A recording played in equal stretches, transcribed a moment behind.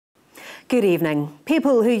Good evening.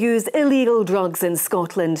 People who use illegal drugs in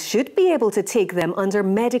Scotland should be able to take them under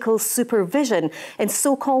medical supervision in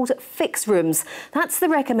so-called fix rooms. That's the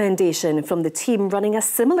recommendation from the team running a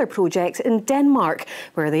similar project in Denmark,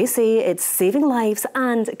 where they say it's saving lives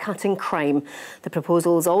and cutting crime. The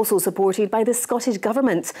proposal is also supported by the Scottish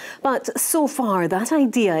Government, but so far that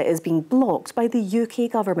idea is being blocked by the UK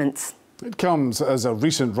Government. It comes as a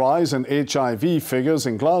recent rise in HIV figures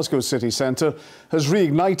in Glasgow city centre has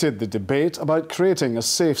reignited the debate about creating a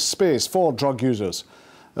safe space for drug users.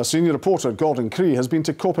 Our senior reporter Gordon Cree has been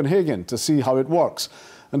to Copenhagen to see how it works.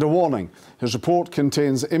 And a warning, his report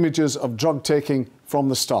contains images of drug taking from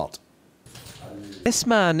the start. This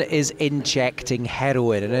man is injecting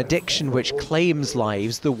heroin, an addiction which claims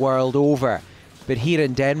lives the world over. But here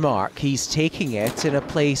in Denmark, he's taking it in a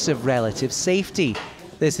place of relative safety.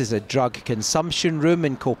 This is a drug consumption room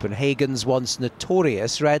in Copenhagen's once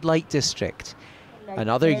notorious red light district.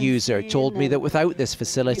 Another user told me that without this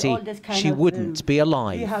facility, she wouldn't be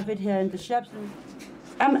alive. We have it here in the shops.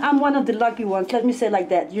 I'm one of the lucky ones, let me say like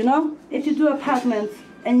that, you know? If you do apartments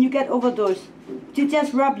and you get overdose, they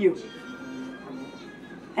just rob you.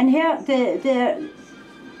 And here,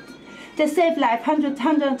 they save life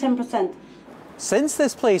 110%. Since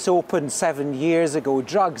this place opened 7 years ago,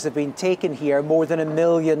 drugs have been taken here more than 1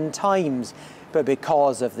 million times. But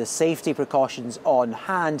because of the safety precautions on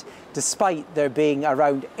hand, despite there being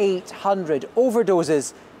around 800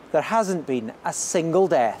 overdoses, there hasn't been a single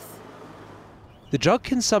death. The drug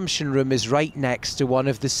consumption room is right next to one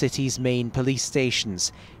of the city's main police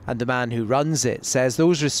stations, and the man who runs it says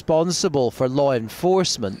those responsible for law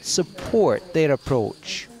enforcement support their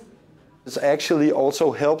approach. This actually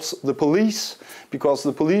also helps the police, because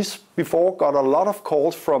the police before got a lot of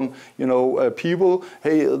calls from, people,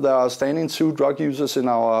 hey, there are standing 2 drug users in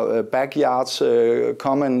our backyards,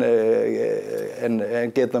 come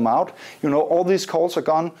and get them out. All these calls are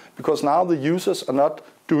gone because now the users are not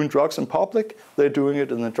doing drugs in public, they're doing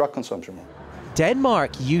it in the drug consumption room.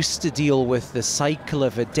 Denmark used to deal with the cycle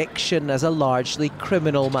of addiction as a largely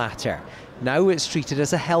criminal matter. Now it's treated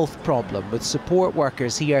as a health problem, with support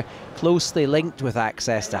workers here closely linked with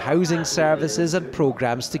access to housing services and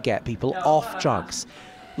programmes to get people off drugs.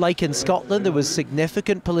 Like in Scotland, there was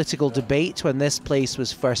significant political debate when this place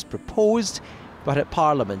was first proposed, but at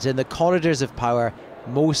Parliament, in the corridors of power,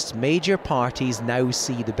 most major parties now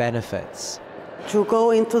see the benefits. To go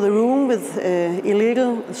into the room with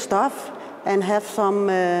illegal stuff and have some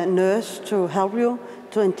nurse to help you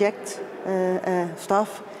to inject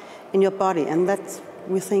stuff in your body, and that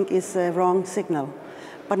we think is a wrong signal.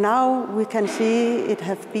 But now we can see it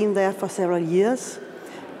has been there for several years,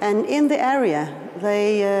 and in the area,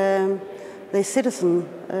 the citizens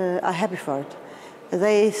are happy for it.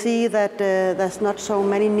 They see that there's not so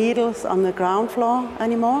many needles on the ground floor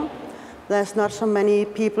anymore. There's not so many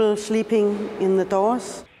people sleeping in the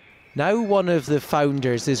doors. Now one of the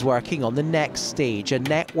founders is working on the next stage, a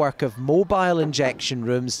network of mobile injection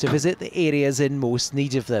rooms to visit the areas in most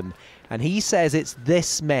need of them. And he says it's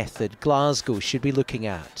this method Glasgow should be looking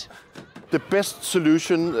at. The best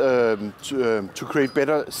solution to create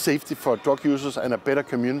better safety for drug users and a better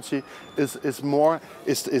community is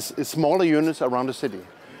smaller units around the city.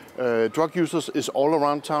 Drug users is all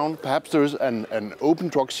around town. Perhaps there is an open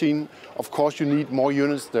drug scene. Of course, you need more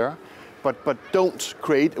units there. But don't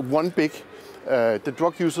create one big. The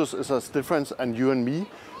drug users is as different and you and me.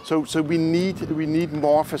 So we need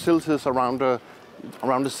more facilities around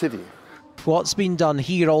the city. What's been done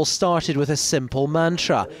here all started with a simple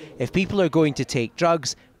mantra. If people are going to take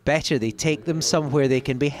drugs, better they take them somewhere they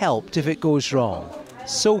can be helped if it goes wrong.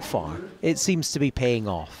 So far, it seems to be paying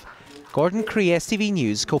off. Gordon Cree, STV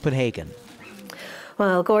News, Copenhagen.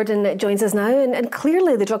 Well, Gordon joins us now, and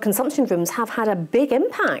clearly the drug consumption rooms have had a big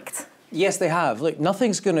impact. Yes, they have. Look,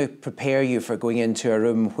 nothing's going to prepare you for going into a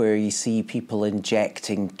room where you see people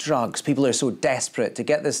injecting drugs. People are so desperate to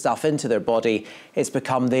get this stuff into their body, it's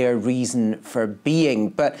become their reason for being.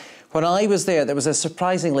 But when I was there was a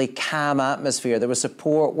surprisingly calm atmosphere. There were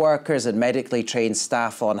support workers and medically trained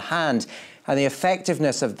staff on hand. And the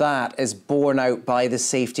effectiveness of that is borne out by the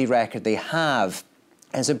safety record they have.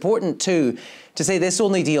 And it's important, too, to say this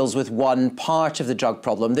only deals with one part of the drug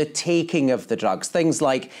problem, the taking of the drugs. Things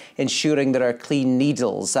like ensuring there are clean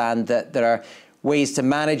needles and that there are ways to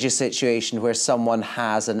manage a situation where someone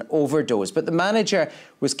has an overdose. But the manager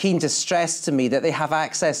was keen to stress to me that they have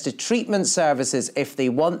access to treatment services if they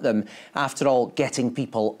want them. After all, getting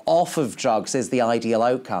people off of drugs is the ideal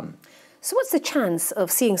outcome. So what's the chance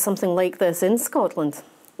of seeing something like this in Scotland?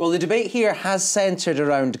 Well, the debate here has centred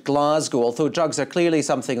around Glasgow, although drugs are clearly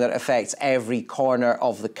something that affects every corner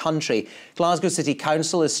of the country. Glasgow City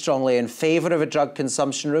Council is strongly in favour of a drug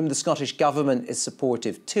consumption room. The Scottish Government is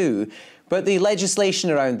supportive too. But the legislation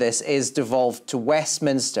around this is devolved to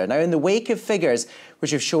Westminster. Now, in the wake of figures which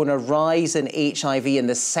have shown a rise in HIV in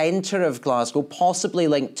the centre of Glasgow, possibly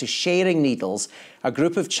linked to sharing needles, a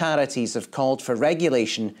group of charities have called for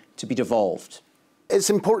regulation to be devolved. It's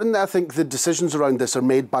important that I think the decisions around this are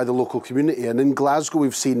made by the local community, and in Glasgow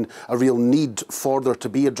we've seen a real need for there to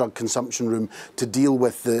be a drug consumption room to deal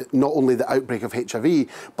with not only the outbreak of HIV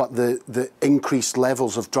but the increased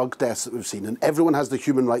levels of drug deaths that we've seen. And everyone has the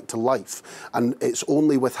human right to life, and it's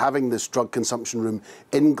only with having this drug consumption room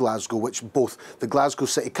in Glasgow, which both the Glasgow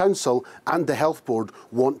City Council and the Health Board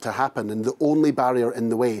want to happen, and the only barrier in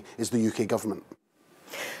the way is the UK Government.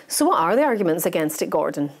 So what are the arguments against it,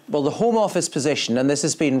 Gordon? Well, the Home Office position, and this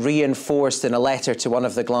has been reinforced in a letter to one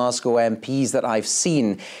of the Glasgow MPs that I've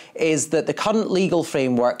seen, is that the current legal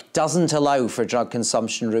framework doesn't allow for drug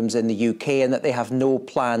consumption rooms in the UK and that they have no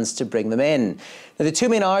plans to bring them in. Now, the two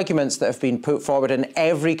main arguments that have been put forward in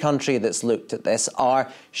every country that's looked at this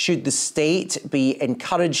are, should the state be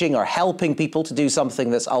encouraging or helping people to do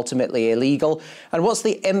something that's ultimately illegal? And what's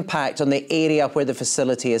the impact on the area where the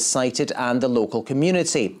facility is sited and the local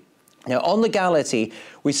community? Now, on legality,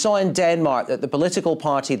 we saw in Denmark that the political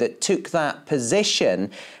party that took that position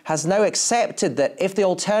has now accepted that if the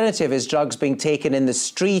alternative is drugs being taken in the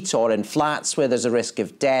street or in flats where there's a risk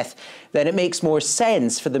of death, then it makes more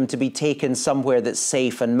sense for them to be taken somewhere that's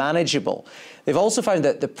safe and manageable. They've also found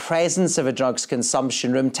that the presence of a drugs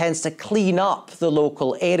consumption room tends to clean up the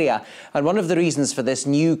local area. And one of the reasons for this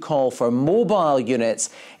new call for mobile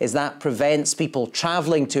units is that prevents people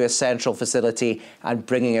travelling to a central facility and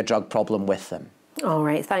bringing a drug problem with them. All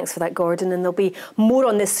right, thanks for that, Gordon. And there'll be more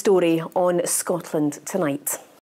on this story on Scotland Tonight.